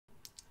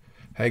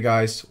Hey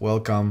guys,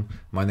 welcome.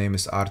 My name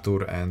is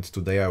Artur and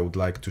today I would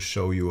like to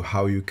show you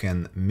how you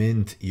can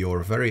mint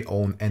your very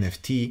own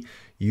NFT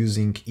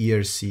using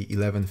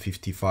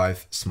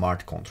ERC1155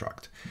 smart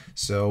contract.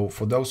 So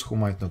for those who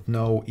might not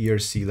know,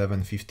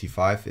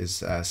 ERC1155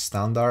 is a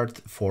standard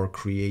for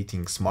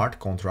creating smart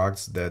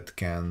contracts that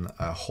can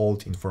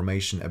hold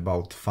information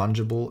about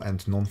fungible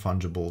and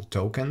non-fungible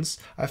tokens.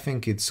 I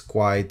think it's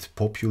quite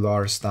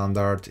popular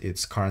standard.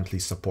 It's currently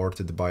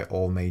supported by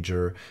all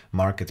major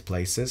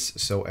marketplaces.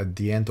 So at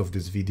the end of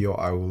this video,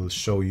 I will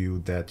show you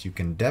that you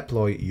can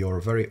deploy your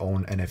very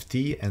own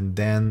NFT and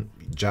then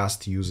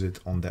just use it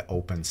on the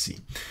OpenSea.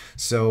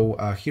 So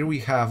here we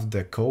have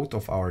the code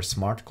of our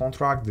smart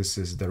contract. This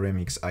is the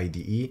Remix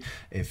IDE.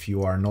 If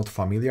you are not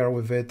familiar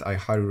with it, I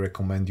highly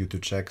recommend you to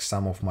check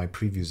some of my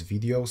previous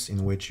videos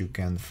in which you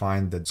can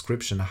find the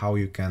description how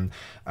you can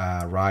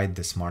write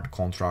the smart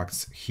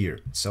contracts here.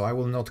 So I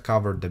will not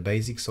cover the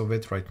basics of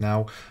it right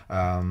now,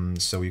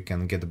 so you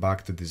can get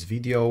back to this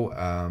video,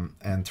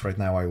 and right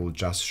now I will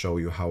just show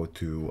you how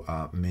to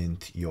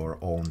mint your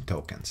own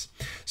tokens.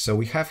 So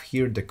we have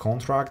here the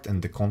contract,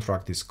 and the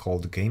contract is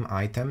called game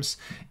items,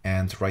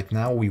 and right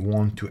now we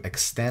want to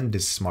extend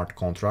this smart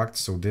contract.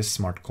 So this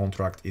smart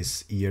contract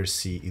is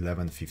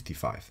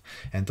ERC1155,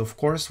 and of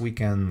course we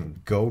can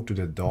go to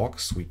the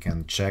docs, we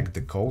can check the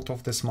code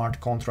of the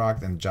smart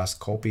contract and just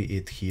copy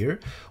it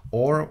here,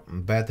 or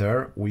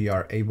better, we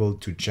are able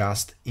to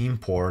just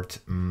import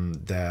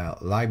the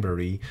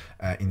library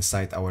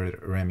inside our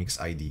Remix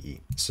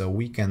IDE. So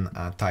we can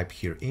type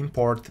here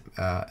import,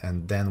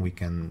 and then we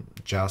can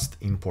just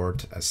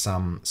import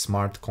some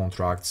smart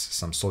contracts,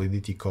 some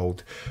Solidity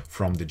code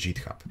from the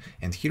GitHub.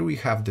 And here we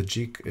have the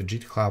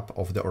GitHub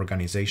of the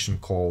organization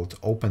called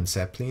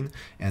OpenSea,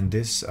 and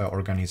this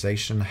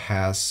organization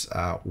has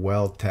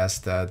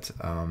well-tested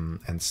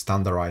and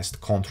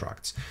standardized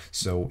contracts.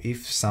 So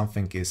if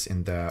something is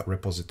in the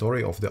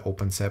repository of the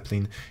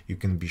OpenSea, you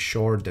can be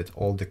sure that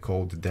all the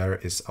code there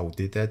is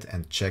audited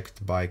and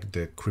checked by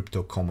the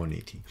crypto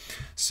community.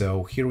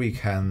 So here we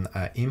can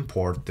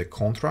import the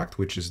contract,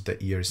 which is the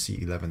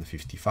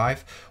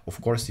ERC1155.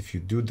 Of course, if you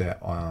do the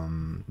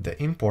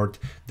import,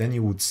 then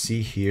you would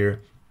see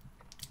here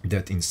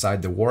that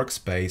inside the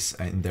workspace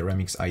in the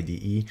Remix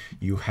IDE,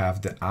 you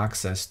have the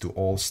access to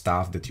all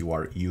stuff that you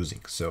are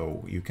using.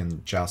 So you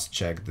can just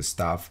check the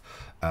stuff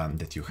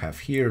that you have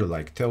here,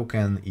 like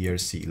token,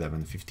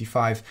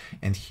 ERC1155,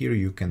 and here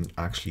you can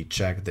actually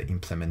check the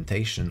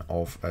implementation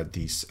of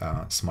these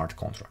smart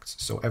contracts.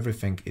 So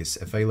everything is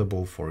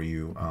available for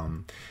you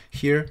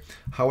here.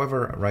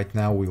 However, right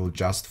now we will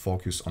just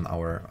focus on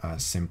our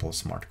simple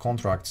smart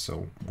contract,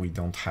 so we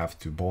don't have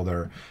to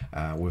bother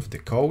with the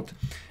code.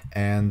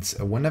 And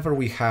whenever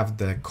we have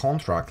the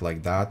contract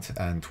like that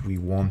and we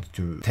want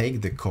to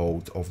take the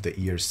code of the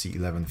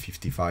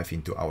ERC1155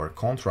 into our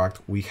contract,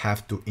 we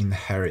have to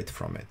inherit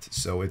from it.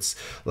 So it's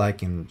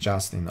like in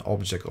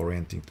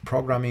object-oriented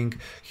programming.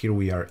 Here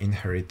we are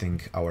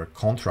inheriting our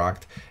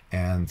contract,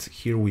 and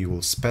here we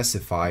will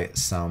specify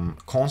some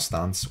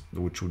constants,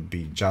 which would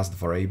be just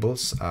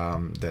variables,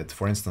 that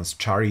for instance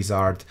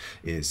Charizard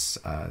is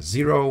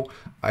 0,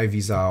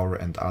 Ivysaur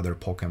and other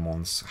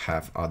Pokemons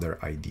have other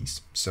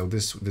IDs. So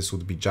this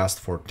would be just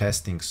for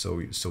testing,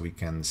 so we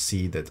can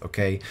see that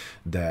okay,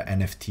 the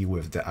NFT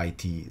with the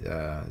ID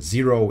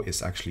 0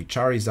 is actually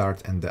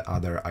Charizard, and the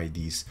other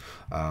IDs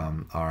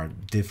are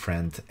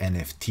different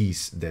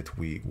NFTs that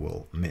we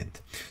will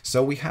mint.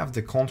 So we have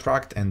the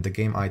contract, and the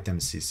game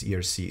items is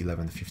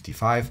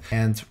ERC1155,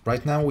 and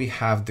right now we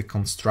have the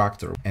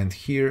constructor, and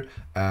here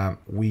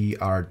we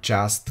are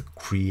just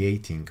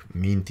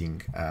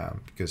minting,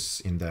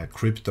 because in the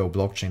crypto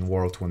blockchain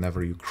world,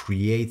 whenever you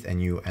create a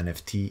new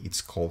NFT,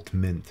 it's called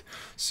mint.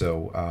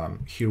 So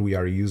here we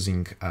are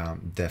using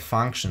the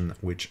function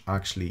which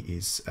actually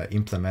is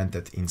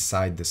implemented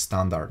inside the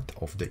standard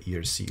of the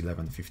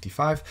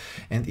ERC1155,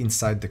 and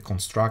inside the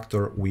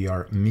constructor we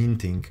are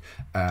minting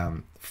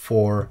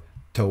 4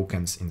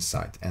 tokens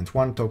inside, and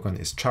one token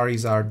is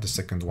Charizard, the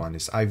second one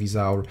is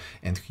Ivysaur,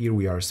 and here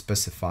we are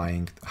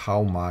specifying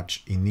how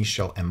much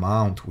initial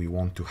amount we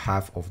want to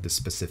have of the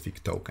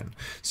specific token.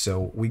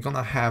 So we're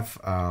gonna have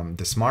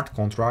the smart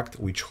contract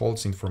which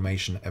holds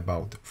information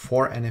about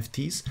 4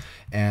 NFTs,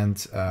 and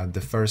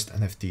the first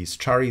NFT is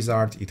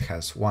Charizard. It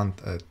has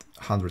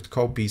 100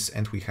 copies,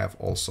 and we have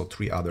also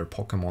 3 other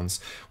Pokemons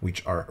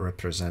which are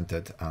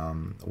represented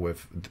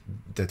with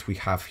that we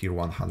have here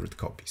 100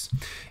 copies.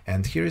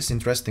 And here is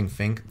interesting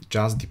thing,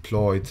 just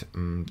deployed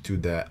to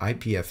the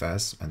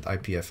IPFS, and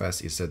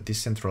IPFS is a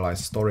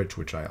decentralized storage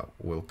which I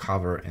will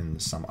cover in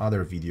some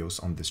other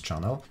videos on this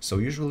channel. So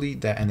usually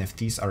the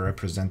NFTs are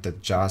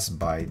represented just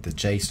by the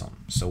JSON.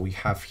 So we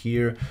have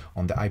here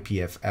on the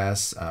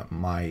IPFS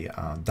my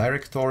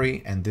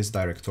directory, and this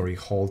directory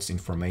holds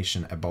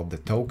information about the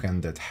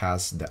token that has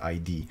has the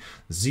ID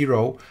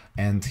 0,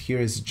 and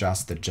here is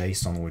just the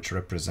JSON which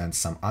represents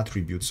some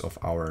attributes of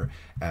our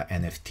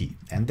NFT.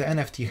 And the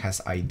NFT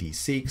has ID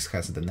 6,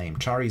 has the name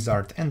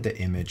Charizard, and the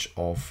image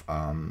of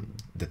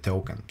the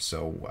token.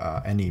 So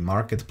any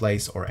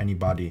marketplace or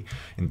anybody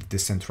in the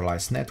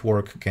decentralized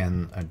network can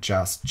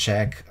just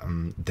check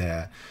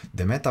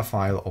the meta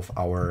file of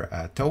our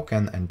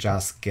token and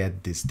just get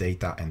this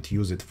data and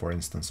use it, for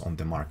instance, on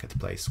the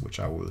marketplace, which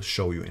I will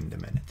show you in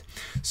a minute.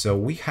 So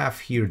we have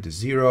here the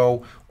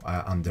 0.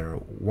 Under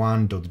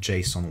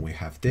 1.json we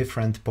have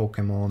different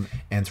Pokemon,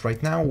 and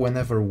right now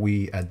whenever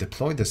we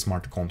deploy the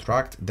smart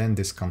contract, then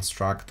this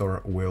constructor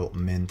will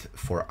mint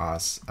for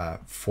us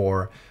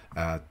 4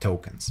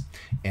 tokens.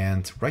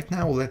 And right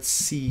now let's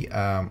see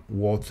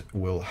what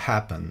will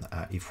happen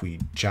if we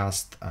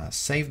just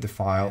save the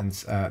file, and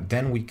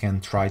then we can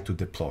try to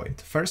deploy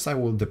it. First I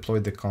will deploy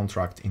the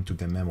contract into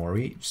the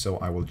memory, so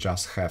I will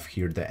just have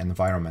here the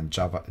environment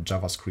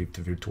JavaScript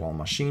virtual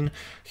machine.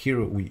 Here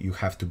you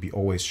have to be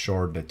always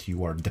sure that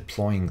you are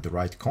deploying the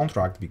right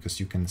contract,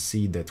 because you can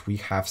see that we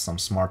have some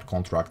smart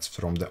contracts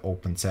from the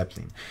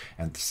OpenSea,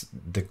 and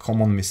the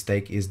common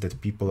mistake is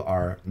that people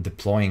are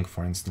deploying,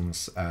 for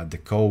instance, the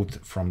code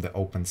from the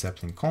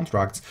OpenSea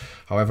contracts.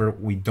 However,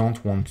 we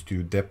don't want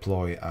to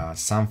deploy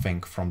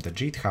something from the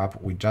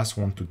GitHub, we just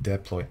want to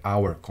deploy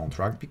our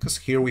contract, because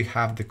here we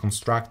have the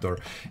constructor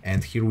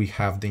and here we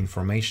have the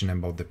information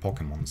about the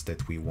Pokemons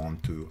that we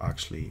want to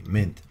actually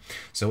mint.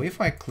 So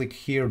if I click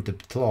here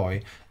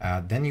deploy,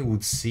 then you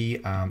would see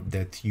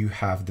that you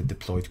have the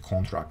deployed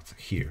contract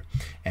here,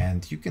 and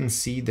you can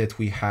see that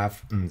we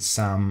have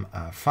some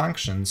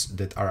functions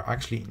that are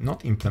actually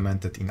not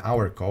implemented in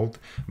our code,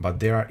 but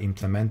they are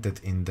implemented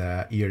in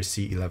the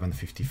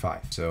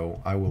ERC1155.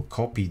 So I will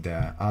copy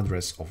the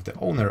address of the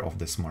owner of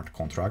the smart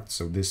contract.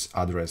 So this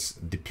address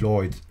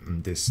deployed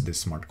this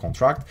smart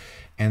contract,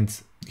 and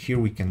here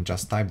we can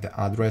just type the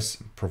address,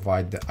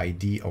 provide the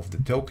ID of the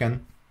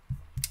token,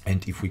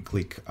 and if we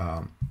click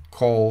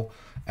call,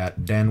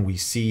 then we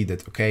see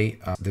that, okay,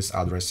 this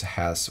address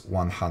has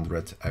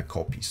 100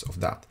 copies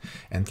of that.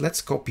 And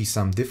let's copy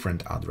some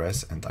different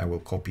address, and I will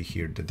copy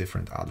here the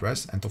different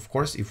address. And of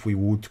course, if we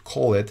would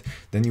call it,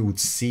 then you would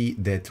see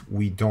that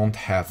we don't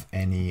have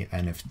any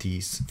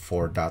NFTs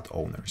for that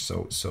owner.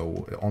 So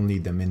only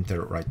the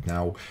minter right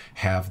now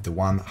have the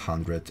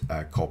 100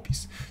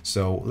 copies.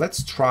 So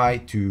let's try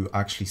to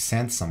actually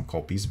send some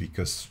copies,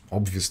 because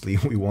obviously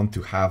we want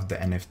to have the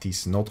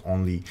NFTs not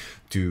only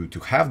to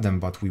have them,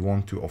 but we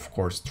want to, of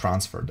course,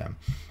 transfer them.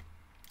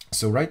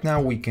 So right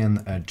now we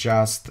can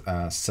just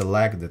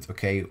select that,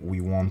 okay, we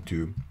want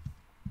to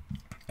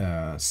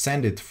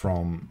send it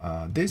from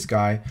this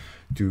guy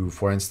to,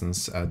 for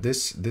instance,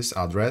 this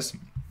address.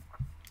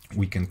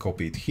 We can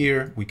copy it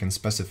here. We can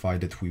specify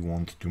that we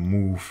want to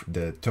move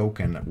the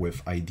token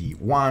with ID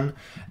 1,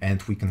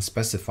 and we can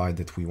specify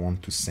that we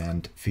want to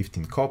send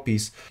 15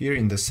 copies. Here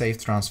in the safe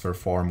transfer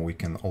form, we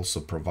can also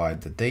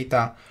provide the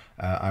data.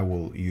 I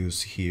will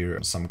use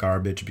here some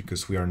garbage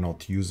because we are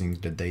not using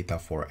the data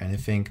for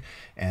anything.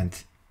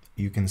 And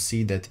you can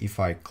see that if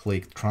I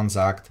click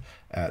transact,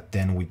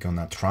 then we're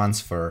gonna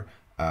transfer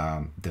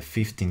the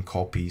 15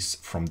 copies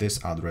from this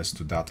address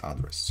to that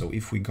address. So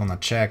if we're gonna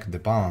check the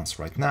balance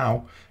right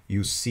now,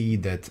 you see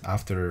that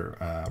after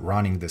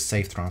running the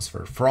safe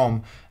transfer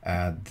from,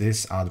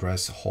 this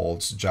address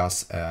holds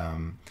just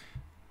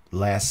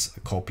less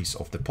copies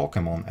of the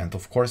Pokemon. And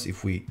of course,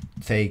 if we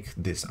take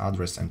this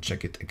address and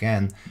check it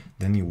again,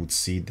 then you would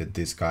see that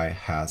this guy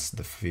has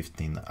the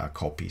 15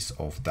 copies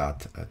of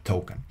that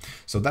token.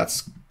 So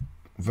that's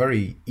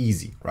very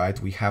easy,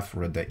 right? We have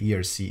the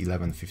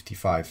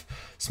ERC1155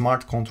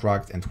 smart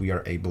contract, and we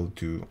are able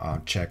to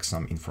check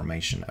some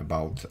information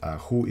about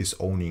who is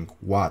owning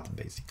what,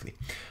 basically.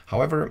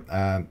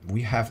 However,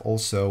 we have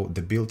also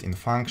the built-in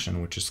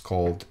function, which is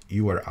called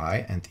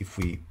URI, and if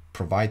we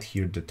provide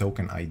here the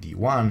token ID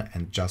 1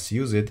 and just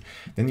use it,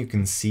 then you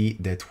can see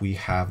that we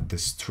have the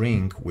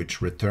string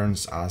which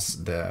returns us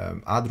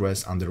the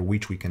address under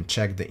which we can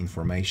check the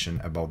information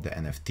about the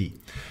NFT.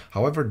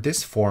 However,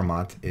 this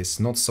format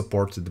is not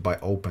supported by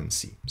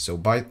OpenSea. So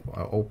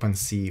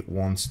OpenSea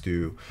wants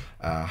to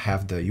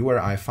have the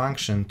URI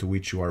function to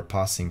which you are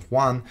passing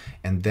 1,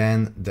 and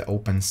then the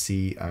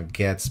OpenSea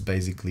gets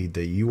basically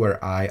the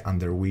URI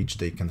under which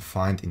they can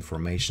find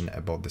information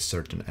about the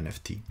certain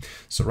NFT.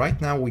 So right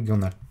now we're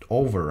gonna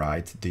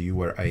override the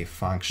URI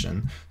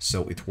function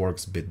so it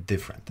works a bit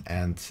different.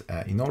 And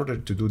in order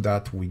to do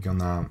that, we're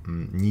gonna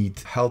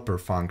need helper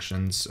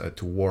functions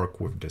to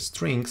work with the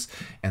strings.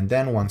 And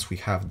then once we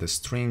have the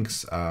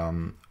strings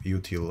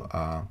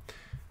util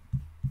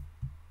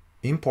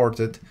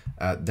imported,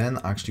 then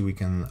actually we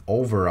can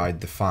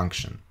override the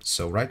function.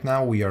 So right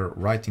now we are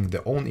writing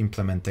the own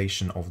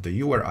implementation of the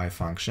URI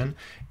function,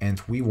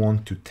 and we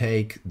want to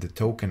take the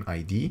token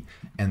ID,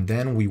 and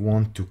then we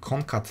want to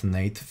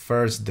concatenate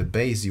first the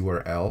base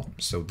URL.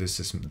 So this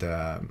is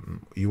the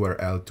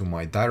URL to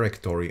my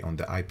directory on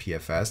the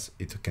IPFS.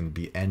 It can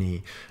be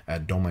any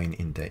domain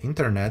in the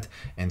internet.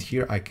 And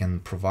here I can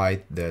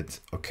provide that,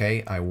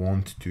 okay, I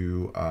want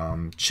to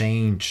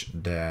change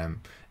the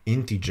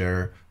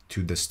integer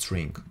to the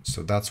string.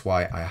 So that's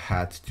why I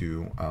had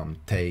to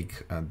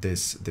take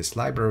this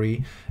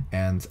library,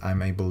 and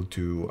I'm able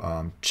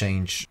to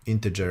change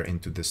integer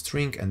into the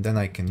string, and then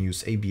I can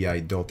use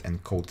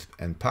abi.encode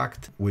and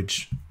pact,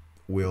 which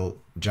will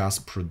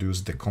just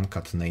produce the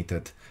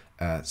concatenated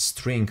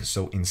string.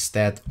 So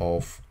instead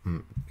of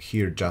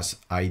here just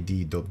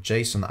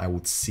id.json, I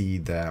would see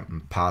the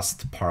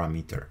past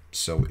parameter.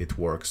 So it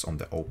works on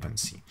the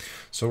OpenSea.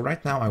 So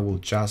right now I will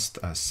just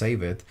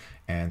save it,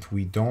 and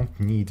we don't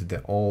need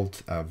the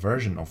old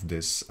version of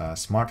this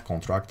smart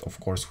contract. Of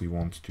course, we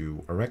want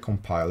to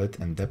recompile it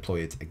and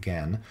deploy it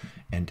again.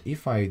 And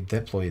if I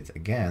deploy it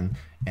again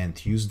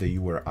and use the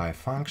URI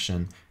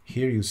function,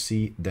 here you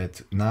see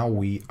that now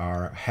we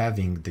are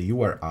having the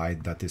URI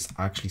that is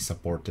actually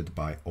supported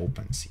by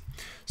OpenSea.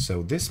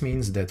 So this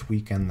means that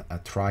we can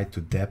try to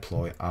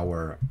deploy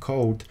our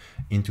code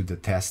into the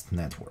test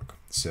network.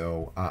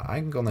 So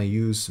I'm gonna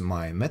use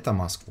my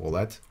MetaMask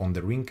wallet on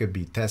the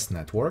Rinkeby test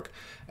network,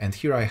 and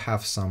here I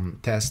have some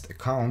test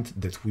account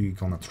that we're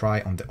gonna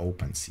try on the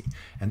OpenSea.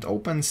 And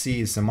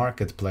OpenSea is a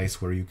marketplace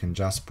where you can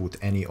just put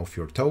any of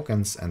your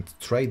tokens and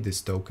trade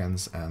these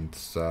tokens and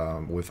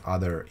with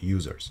other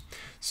users.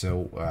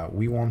 So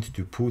we want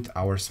to put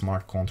our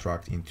smart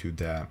contract into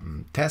the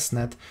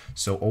testnet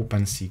so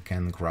OpenSea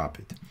can grab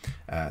it.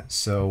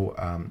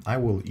 I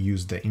will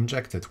use the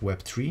injected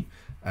Web3.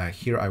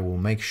 Here I will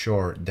make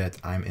sure that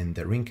I'm in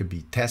the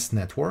Rinkeby test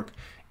network,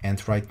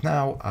 and right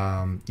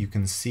now you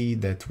can see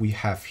that we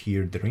have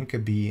here the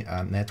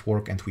Rinkeby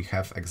network, and we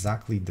have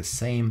exactly the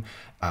same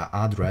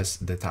address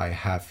that I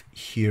have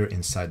here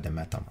inside the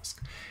MetaMask.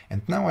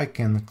 And now I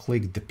can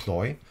click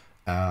deploy,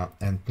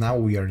 and now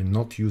we are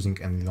not using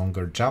any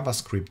longer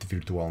JavaScript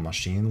virtual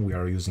machine, we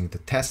are using the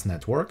test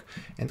network,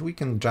 and we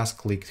can just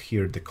click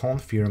here the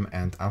confirm,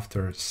 and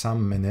after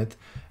some minute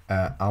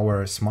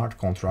our smart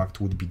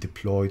contract would be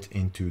deployed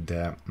into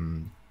the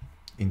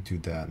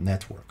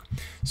network.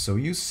 So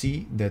you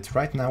see that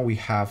right now we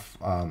have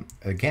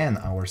again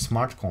our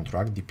smart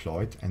contract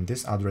deployed, and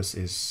this address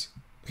is,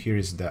 here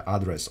is the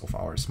address of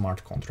our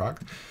smart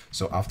contract.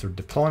 So after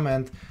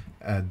deployment,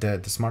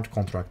 the smart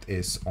contract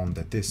is on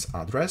this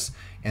address,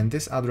 and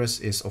this address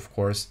is of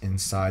course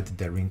inside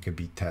the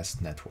Rinkeby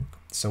test network.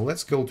 So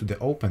let's go to the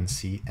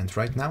OpenSea, and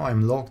right now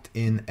I'm logged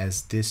in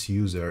as this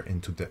user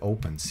into the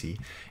OpenSea,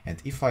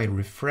 and if I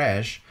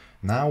refresh,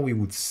 now we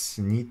would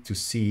need to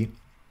see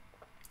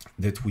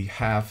that we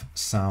have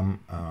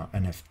some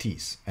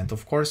NFTs, and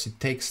of course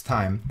it takes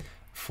time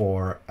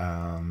for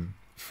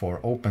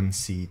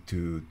OpenSea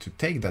to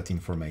take that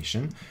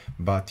information,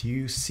 but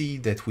you see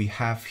that we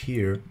have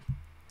here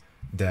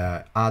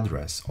the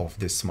address of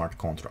this smart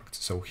contract.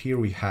 So here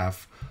we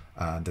have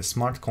the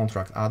smart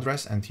contract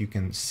address, and you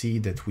can see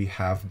that we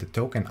have the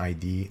token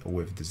ID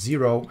with the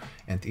 0,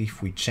 and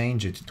if we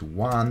change it to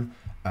 1,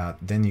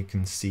 then you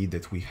can see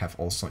that we have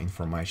also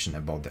information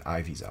about the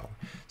IVs hour.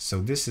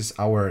 So this is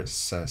our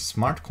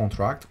smart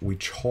contract,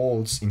 which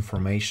holds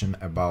information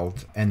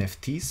about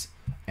NFTs,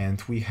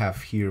 and we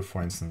have here,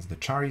 for instance, the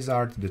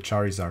Charizard. The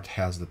Charizard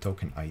has the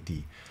token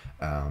ID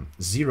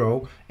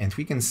 0, and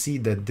we can see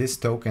that this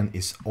token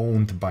is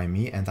owned by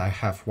me, and I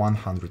have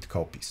 100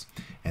 copies.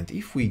 And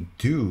if we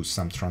do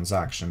some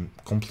transaction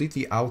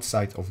completely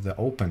outside of the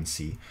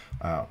OpenSea,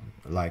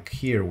 like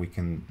here we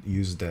can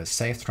use the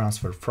safe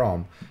transfer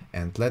from,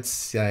 and let's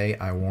say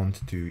I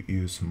want to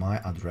use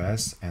my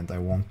address and I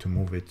want to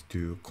move it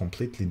to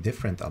completely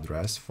different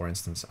address. For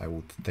instance, I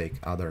would take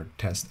other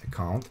test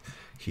account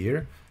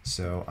here,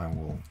 so I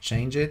will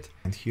change it,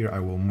 and here I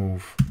will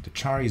move the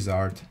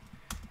Charizard,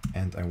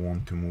 and I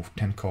want to move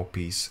 10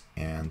 copies,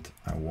 and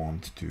I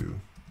want to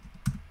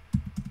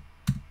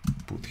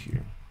put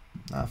here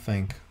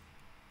nothing.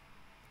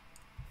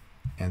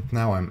 And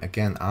now I'm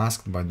again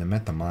asked by the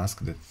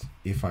MetaMask that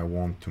if I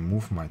want to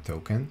move my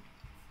token,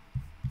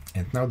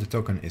 and now the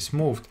token is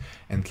moved,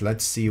 and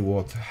let's see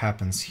what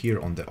happens here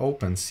on the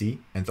OpenSea.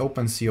 And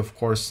OpenSea of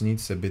course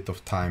needs a bit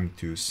of time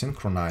to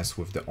synchronize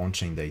with the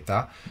on-chain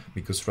data,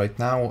 because right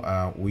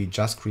now we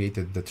just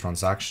created the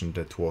transaction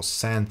that was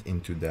sent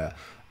into the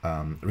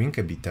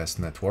Rinkeby test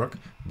network,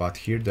 but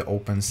here the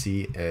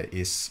OpenSea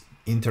is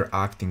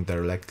interacting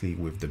directly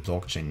with the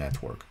blockchain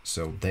network.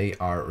 So they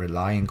are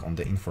relying on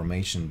the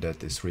information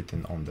that is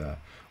written on the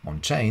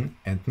on-chain.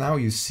 And now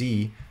you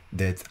see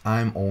that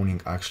I'm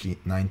owning actually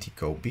 90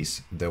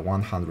 copies. The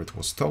 100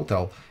 was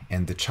total,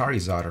 and the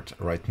Charizard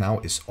right now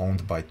is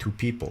owned by 2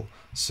 people.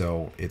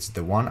 So it's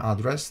the one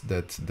address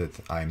that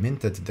I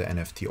minted the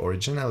NFT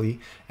originally,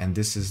 and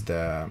this is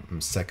the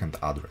second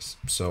address.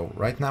 So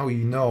right now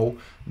you know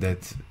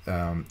that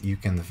you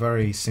can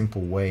very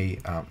simple way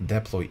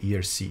deploy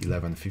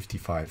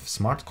ERC1155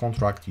 smart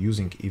contract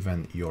using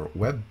even your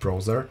web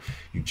browser.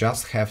 You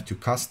just have to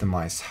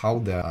customize how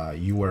the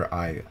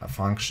URI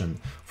function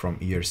from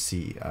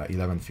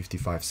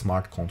ERC1155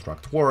 smart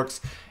contract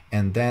works,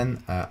 and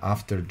then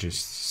after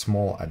just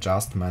small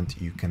adjustment,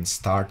 you can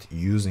start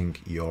using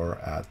your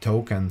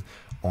token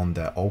on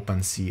the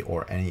OpenSea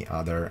or any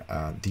other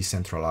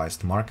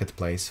decentralized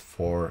marketplace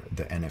for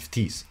the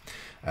NFTs.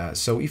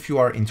 So if you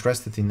are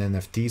interested in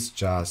NFTs,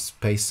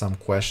 just paste some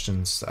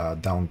questions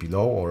down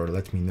below, or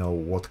let me know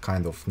what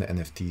kind of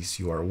NFTs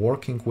you are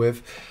working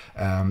with.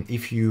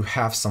 If you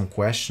have some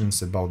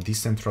questions about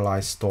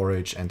decentralized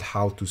storage and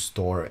how to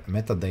store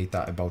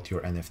metadata about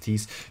your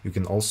NFTs, you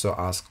can also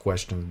ask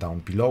questions down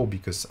below,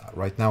 because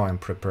right now I'm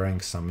preparing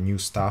some new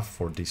stuff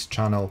for this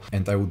channel,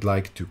 and I would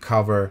like to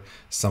cover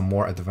some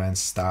more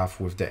advanced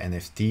stuff with the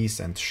NFTs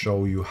and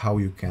show you how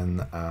you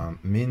can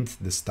mint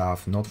the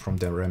stuff not from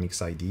the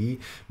Remix IDE,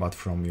 but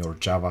from your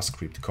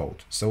JavaScript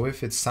code. So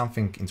if it's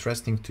something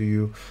interesting to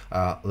you,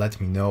 let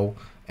me know,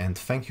 and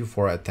thank you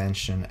for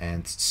attention,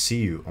 and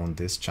see you on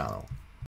this channel.